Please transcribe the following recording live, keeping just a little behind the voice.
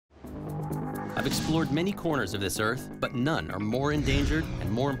I've explored many corners of this Earth, but none are more endangered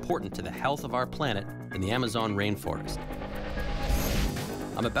and more important to the health of our planet than the Amazon rainforest.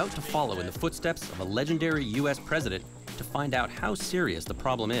 I'm about to follow in the footsteps of a legendary US president to find out how serious the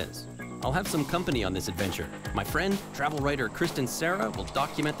problem is. I'll have some company on this adventure. My friend, travel writer Kristen Sarah will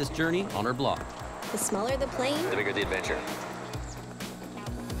document this journey on her blog. The smaller the plane, the bigger the adventure.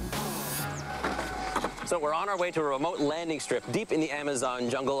 So we're on our way to a remote landing strip deep in the Amazon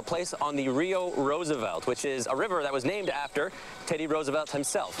jungle, a place on the Rio Roosevelt, which is a river that was named after Teddy Roosevelt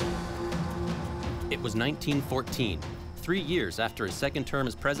himself. It was 1914, 3 years after his second term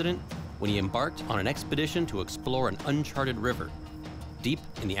as president, when he embarked on an expedition to explore an uncharted river deep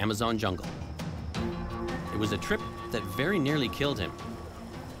in the Amazon jungle. It was a trip that very nearly killed him.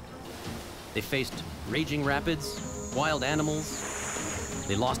 They faced raging rapids, wild animals,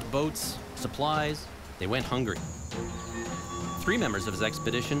 they lost boats, supplies, they went hungry. 3 members of his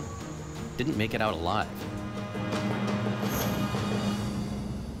expedition didn't make it out alive.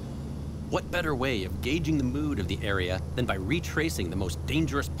 What better way of gauging the mood of the area than by retracing the most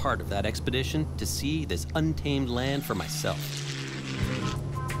dangerous part of that expedition to see this untamed land for myself?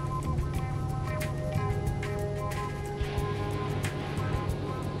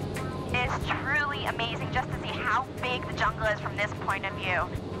 It's truly amazing just to see how big the jungle is from this point of view.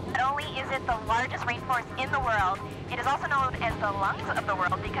 Not only is it the largest rainforest in the world, it is also known as the lungs of the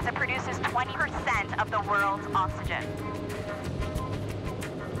world because it produces 20% of the world's oxygen.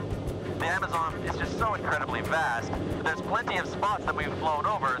 The Amazon is just so incredibly vast. There's plenty of spots that we've flown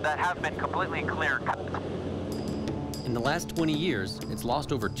over that have been completely clear-cut. In the last 20 years, it's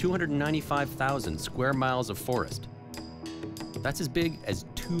lost over 295,000 square miles of forest. That's as big as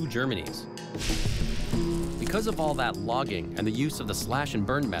 2 Germanys. Because of all that logging and the use of the slash and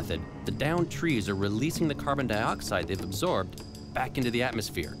burn method, the downed trees are releasing the carbon dioxide they've absorbed back into the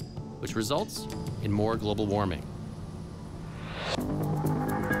atmosphere, which results in more global warming.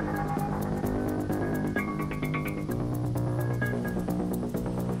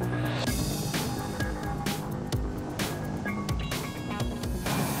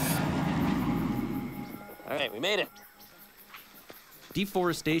 All right, we made it.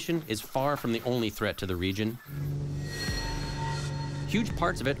 Deforestation is far from the only threat to the region. Huge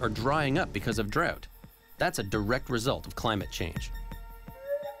parts of it are drying up because of drought. That's a direct result of climate change.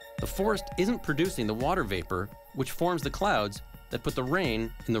 The forest isn't producing the water vapor, which forms the clouds that put the rain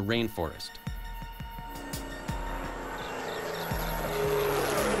in the rainforest.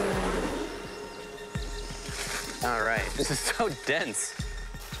 All right, this is so dense.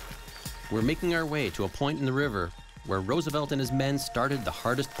 We're making our way to a point in the river where Roosevelt and his men started the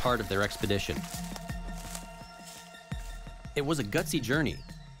hardest part of their expedition. It was a gutsy journey.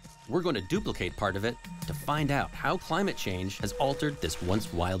 We're going to duplicate part of it to find out how climate change has altered this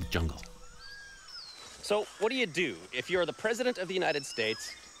once wild jungle. So what do you do if you're the President of the United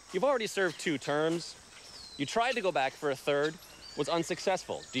States? You've already served 2 terms. You tried to go back for a 3rd, was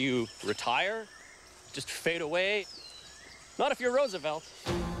unsuccessful. Do you retire? Just fade away? Not if you're Roosevelt.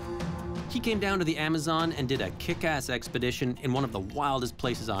 He came down to the Amazon and did a kick-ass expedition in one of the wildest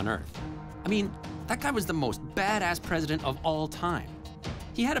places on Earth. I mean, that guy was the most badass president of all time.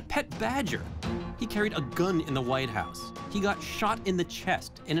 He had a pet badger. He carried a gun in the White House. He got shot in the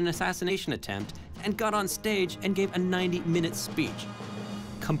chest in an assassination attempt and got on stage and gave a 90-minute speech.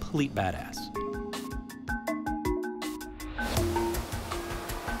 Complete badass.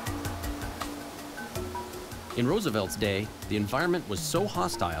 In Roosevelt's day, the environment was so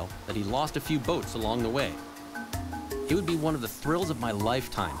hostile that he lost a few boats along the way. It would be one of the thrills of my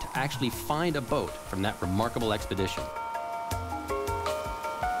lifetime to actually find a boat from that remarkable expedition.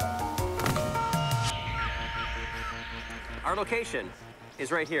 Our location is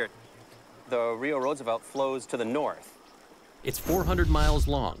right here. The Rio Roosevelt flows to the north. It's 400 miles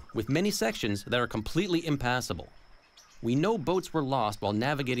long, with many sections that are completely impassable. We know boats were lost while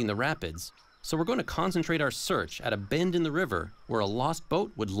navigating the rapids, so we're going to concentrate our search at a bend in the river where a lost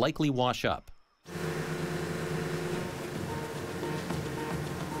boat would likely wash up.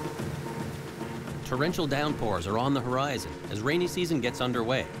 Torrential downpours are on the horizon as rainy season gets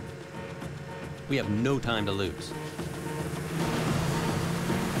underway. We have no time to lose.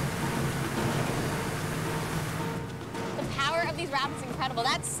 the power of these rapids is incredible.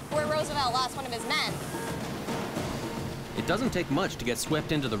 That's where Roosevelt lost one of his men. It doesn't take much to get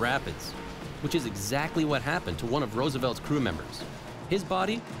swept into the rapids, which is exactly what happened to one of Roosevelt's crew members. His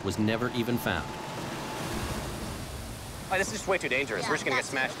body was never even found. Oh, this is just way too dangerous. We're just gonna get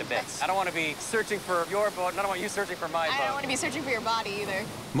smashed to bits. I don't want to be searching for your boat, and I don't want you searching for my boat. I don't want to be searching for your body either.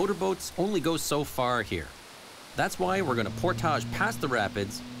 Motorboats only go so far here. That's why we're gonna portage past the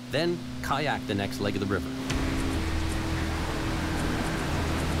rapids Then kayak the next leg of the river.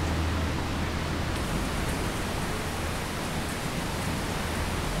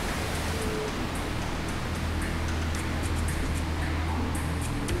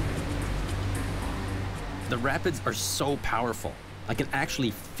 The rapids are so powerful. I can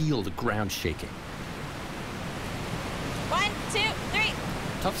actually feel the ground shaking. 1, 2, 3.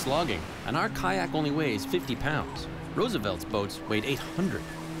 Tough slogging, and our kayak only weighs 50 pounds. Roosevelt's boats weighed 800.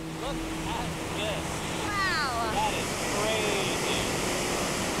 Look at this. Wow. That is crazy.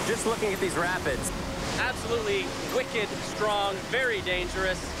 Just looking at these rapids. Absolutely wicked, strong, very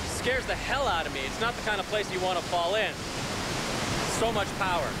dangerous. Scares the hell out of me. It's not the kind of place you want to fall in. So much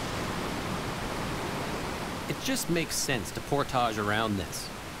power. It just makes sense to portage around this.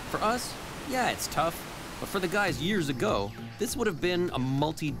 For us, yeah, it's tough, but for the guys years ago, this would have been a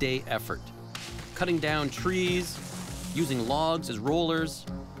multi-day effort. Cutting down trees, using logs as rollers.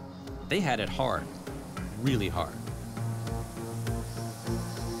 They had it hard, really hard.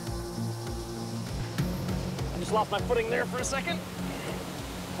 I just lost my footing there for a second.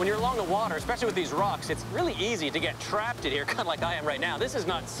 When you're along the water, especially with these rocks, it's really easy to get trapped in here, kind of like I am right now. This is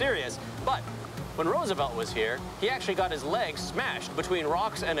not serious, but when Roosevelt was here, he actually got his leg smashed between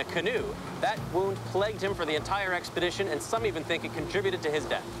rocks and a canoe. That wound plagued him for the entire expedition, and some even think it contributed to his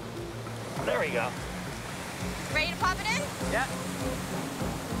death. There we go. Ready to pop it in? Yeah.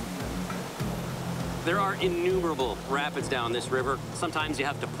 There are innumerable rapids down this river. Sometimes you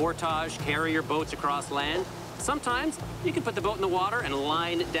have to portage, carry your boats across land. Sometimes you can put the boat in the water and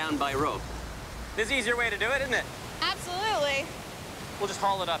line it down by rope. This is an easier way to do it, isn't it? Absolutely. We'll just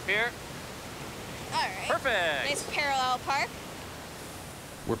haul it up here. All right. Perfect. Nice parallel park.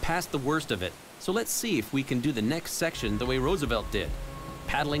 We're past the worst of it, so let's see if we can do the next section the way Roosevelt did,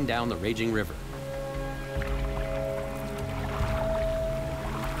 paddling down the raging river.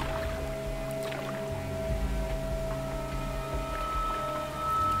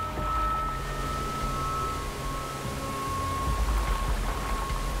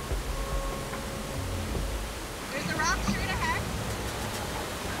 There's a rock straight ahead.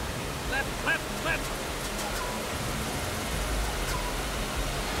 Left, left, left.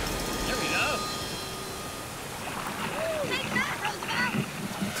 There we go. Take that, Roosevelt.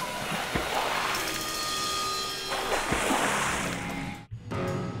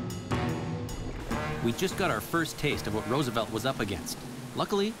 We just got our first taste of what Roosevelt was up against.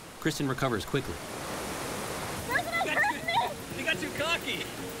 Luckily, Kristen recovers quickly. Roosevelt, Kristen! You got too cocky.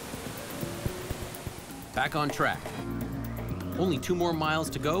 Back on track. Only 2 more miles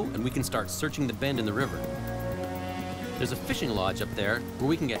to go, and we can start searching the bend in the river. There's a fishing lodge up there where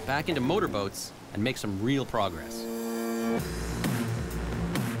we can get back into motorboats and make some real progress.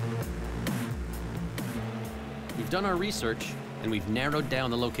 We've done our research, and we've narrowed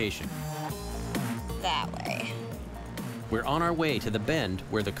down the location. That way. We're on our way to the bend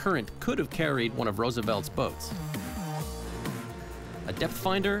where the current could have carried one of Roosevelt's boats. A depth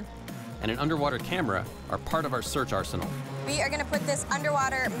finder and an underwater camera are part of our search arsenal. We are going to put this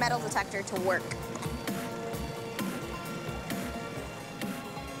underwater metal detector to work.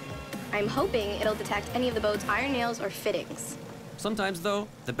 I'm hoping it'll detect any of the boat's iron nails or fittings. Sometimes, though,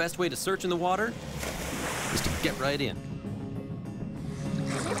 the best way to search in the water is to get right in.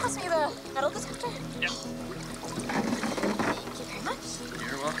 Can you pass me the metal detector? Yep. Thank you very much.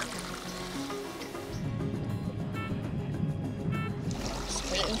 You're welcome.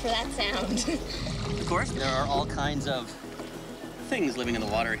 Just waiting for that sound. Of course, there are all kinds of things living in the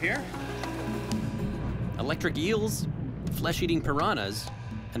water here. Electric eels, flesh-eating piranhas,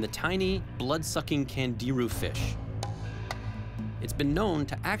 and the tiny, blood-sucking candiru fish. It's been known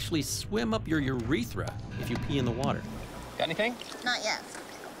to actually swim up your urethra if you pee in the water. Got anything? Not yet.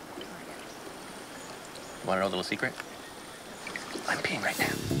 Want to know a little secret? I'm peeing right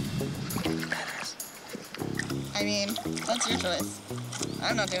now. Badass. I mean, that's your choice.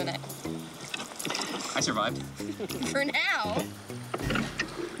 I'm not doing it. I survived. For now.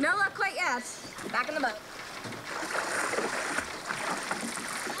 No luck quite yet. Back in the boat.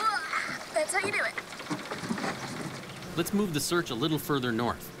 That's how you do it. Let's move the search a little further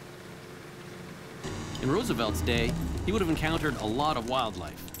north. In Roosevelt's day, he would have encountered a lot of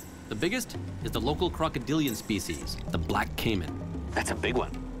wildlife. The biggest is the local crocodilian species, the black caiman. That's a big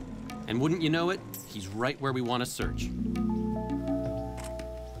one. And wouldn't you know it, he's right where we want to search.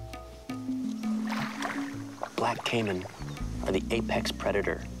 Black caiman are the apex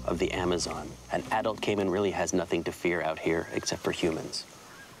predator of the Amazon. An adult caiman really has nothing to fear out here except for humans.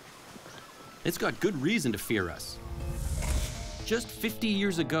 It's got good reason to fear us. Just 50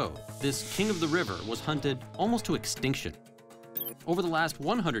 years ago, this king of the river was hunted almost to extinction. Over the last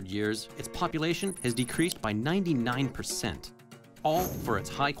 100 years, its population has decreased by 99%, all for its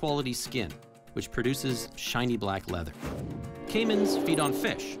high-quality skin, which produces shiny black leather. Caimans feed on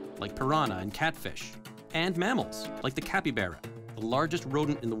fish, like piranha and catfish, and mammals, like the capybara, the largest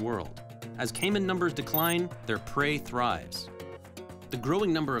rodent in the world. As caiman numbers decline, their prey thrives. The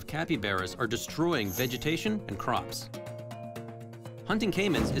growing number of capybaras are destroying vegetation and crops. Hunting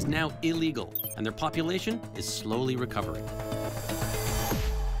caimans is now illegal, and their population is slowly recovering.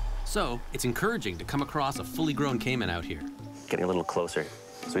 So, it's encouraging to come across a fully grown caiman out here. Getting a little closer,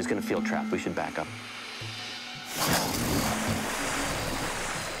 so he's gonna feel trapped. We should back up.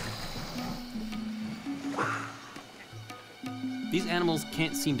 These animals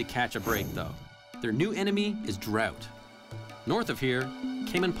can't seem to catch a break, though. Their new enemy is drought. North of here,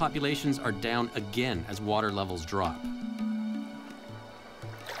 caiman populations are down again as water levels drop.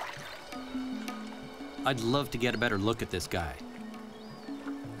 I'd love to get a better look at this guy.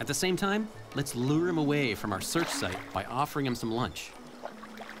 At the same time, let's lure him away from our search site by offering him some lunch.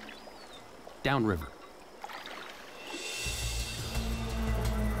 Downriver.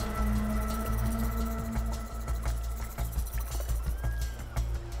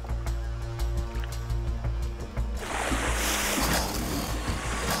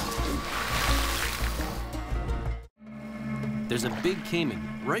 There's a big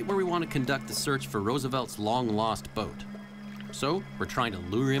caiman right where we want to conduct the search for Roosevelt's long-lost boat. So, we're trying to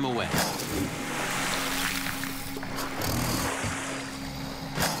lure him away.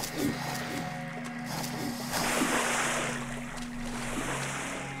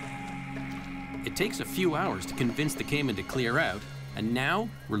 It takes a few hours to convince the caiman to clear out, and now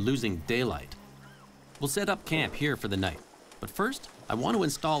we're losing daylight. We'll set up camp here for the night. But first, I want to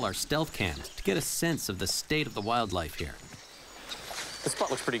install our stealth cams to get a sense of the state of the wildlife here. This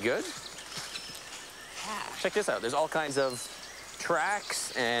spot looks pretty good. Check this out. There's all kinds of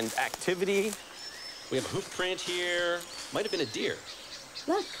tracks and activity. We have a hoof print here. Might have been a deer.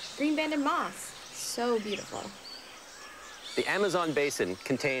 Look, green banded moss. So beautiful. The Amazon basin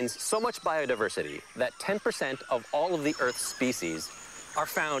contains so much biodiversity that 10% of all of the Earth's species are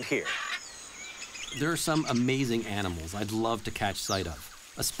found here. There are some amazing animals I'd love to catch sight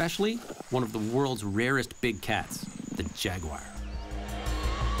of, especially one of the world's rarest big cats, the jaguar.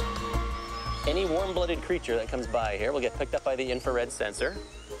 Any warm-blooded creature that comes by here will get picked up by the infrared sensor.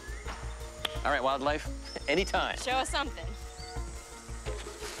 All right, wildlife, anytime. Show us something.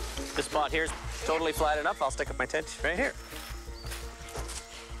 This spot here's totally flat enough. I'll stick up my tent right here.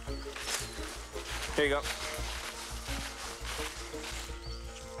 Here you go.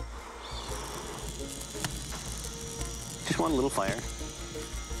 Just want a little fire.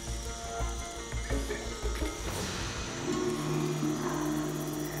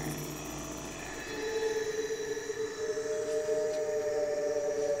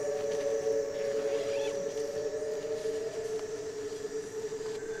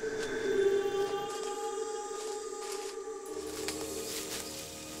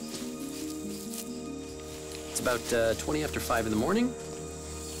 It's about 20 after 5 in the morning.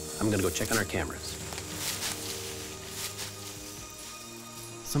 I'm gonna go check on our cameras.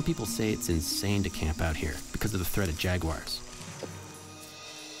 Some people say it's insane to camp out here because of the threat of jaguars.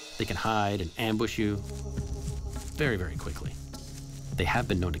 They can hide and ambush you very, very quickly. They have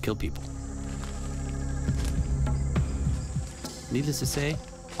been known to kill people. Needless to say,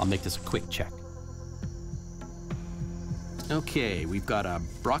 I'll make this a quick check. Okay, we've got a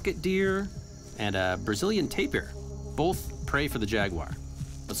brocket deer and a Brazilian tapir. Both prey for the jaguar.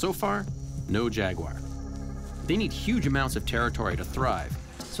 But so far, no jaguar. They need huge amounts of territory to thrive,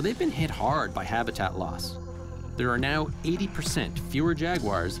 so they've been hit hard by habitat loss. There are now 80% fewer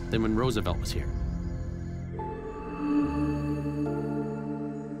jaguars than when Roosevelt was here.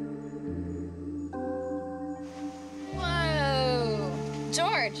 Whoa!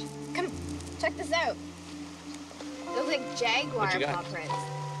 George, come check this out. Those like jaguar What you got? paw prints.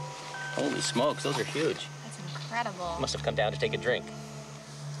 Holy smokes, those are huge. That's incredible. Must have come down to take a drink.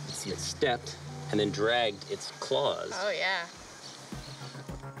 You see it stepped and then dragged its claws. Oh, yeah.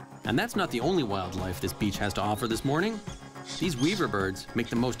 And that's not the only wildlife this beach has to offer this morning. These weaver birds make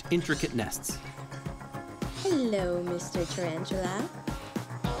the most intricate nests. Hello, Mr. Tarantula.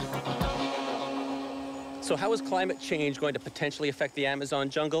 So how is climate change going to potentially affect the Amazon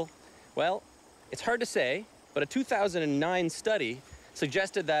jungle? Well, it's hard to say, but a 2009 study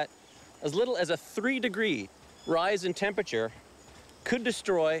suggested that as little as a 3-degree rise in temperature could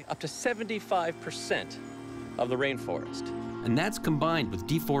destroy up to 75% of the rainforest. And that's combined with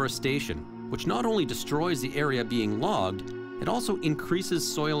deforestation, which not only destroys the area being logged, it also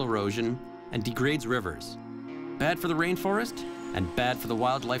increases soil erosion and degrades rivers. Bad for the rainforest and bad for the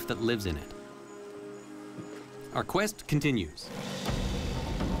wildlife that lives in it. Our quest continues.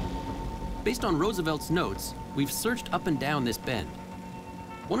 Based on Roosevelt's notes, we've searched up and down this bend.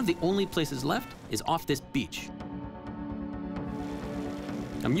 One of the only places left is off this beach.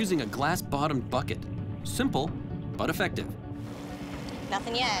 I'm using a glass-bottomed bucket. Simple, but effective.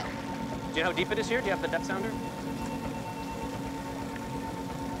 Nothing yet. Do you know how deep it is here? Do you have the depth sounder?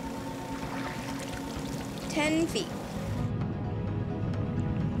 10 feet.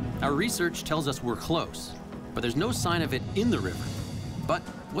 Our research tells us we're close, but there's no sign of it in the river. But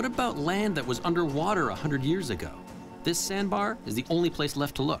what about land that was underwater 100 years ago? This sandbar is the only place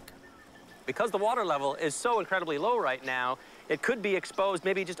left to look. Because the water level is so incredibly low right now, it could be exposed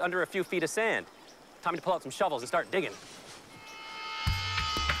maybe just under a few feet of sand. Time to pull out some shovels and start digging.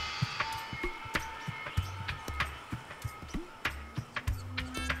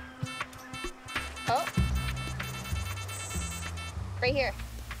 Oh. Right here.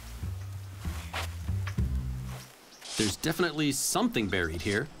 There's definitely something buried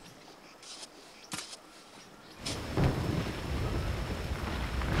here.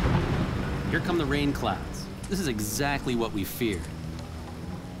 Here come the rain clouds. This is exactly what we feared.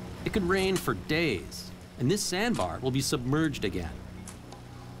 It could rain for days, and this sandbar will be submerged again.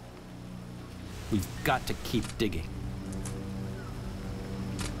 We've got to keep digging.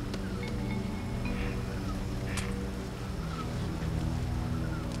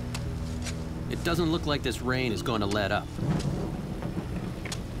 It doesn't look like this rain is going to let up.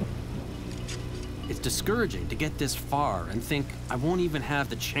 It's discouraging to get this far and think I won't even have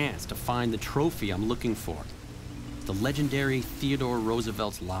the chance to find the trophy I'm looking for. The legendary Theodore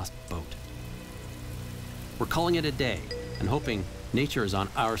Roosevelt's lost boat. We're calling it a day and hoping nature is on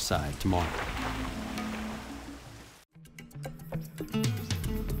our side tomorrow.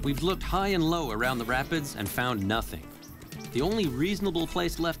 We've looked high and low around the rapids and found nothing. The only reasonable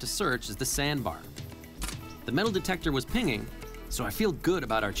place left to search is the sandbar. The metal detector was pinging, so I feel good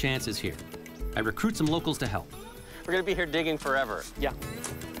about our chances here. I recruit some locals to help. We're gonna be here digging forever. Yeah.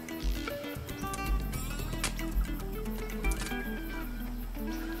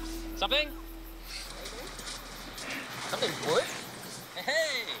 Something? Something wood?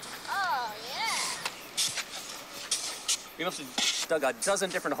 Hey! Oh, yeah. We must have dug a dozen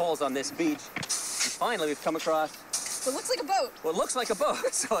different holes on this beach. And finally, we've come across It looks like a boat. what looks like a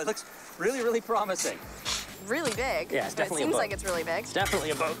boat. So it looks really, really promising. Really big. Yeah, it's definitely a It seems boat. like it's really big. It's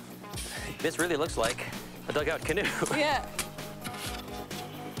definitely a boat. This really looks like a dugout canoe. Yeah.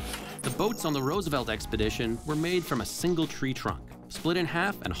 The boats on the Roosevelt expedition were made from a single tree trunk, split in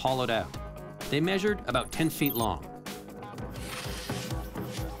half and hollowed out. They measured about 10 feet long.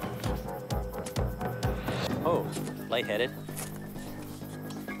 Oh, lightheaded.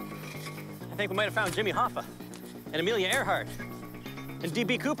 I think we might have found Jimmy Hoffa and Amelia Earhart and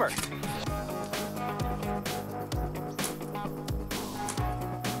D.B. Cooper.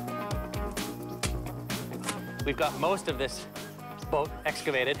 We've got most of this boat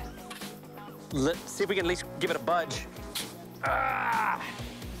excavated. Let's see if we can at least give it a budge. Ah!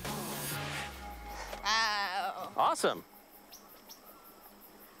 Wow. Awesome.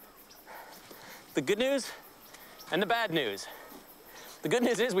 The good news and the bad news. The good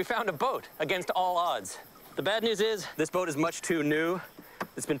news is we found a boat against all odds. The bad news is this boat is much too new.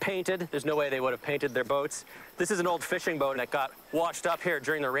 It's been painted. There's no way they would have painted their boats. This is an old fishing boat that got washed up here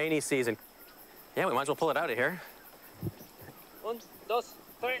during the rainy season. Yeah, we might as well pull it out of here. 1, 2,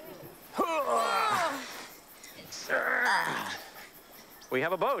 3. We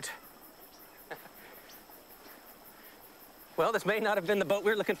have a boat. Well, this may not have been the boat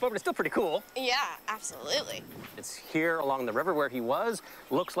we were looking for, but it's still pretty cool. Yeah, absolutely. It's here along the river where he was.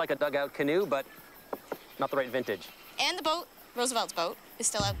 Looks like a dugout canoe, but not the right vintage. And the boat, Roosevelt's boat, is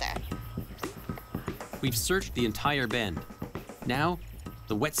still out there. We've searched the entire bend. Now,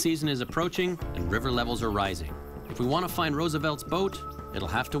 the wet season is approaching and river levels are rising. If we want to find Roosevelt's boat, it'll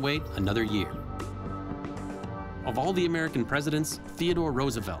have to wait another year. Of all the American presidents, Theodore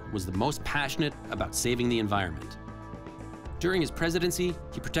Roosevelt was the most passionate about saving the environment. During his presidency,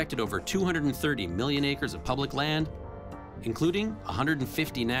 he protected over 230 million acres of public land, including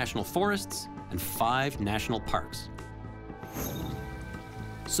 150 national forests and 5 national parks.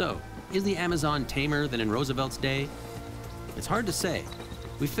 So, is the Amazon tamer than in Roosevelt's day? It's hard to say.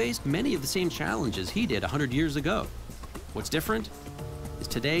 We faced many of the same challenges he did 100 years ago. What's different is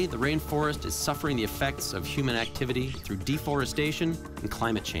today the rainforest is suffering the effects of human activity through deforestation and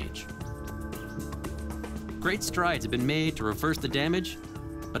climate change. Great strides have been made to reverse the damage,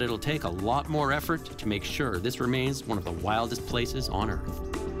 but it'll take a lot more effort to make sure this remains one of the wildest places on Earth.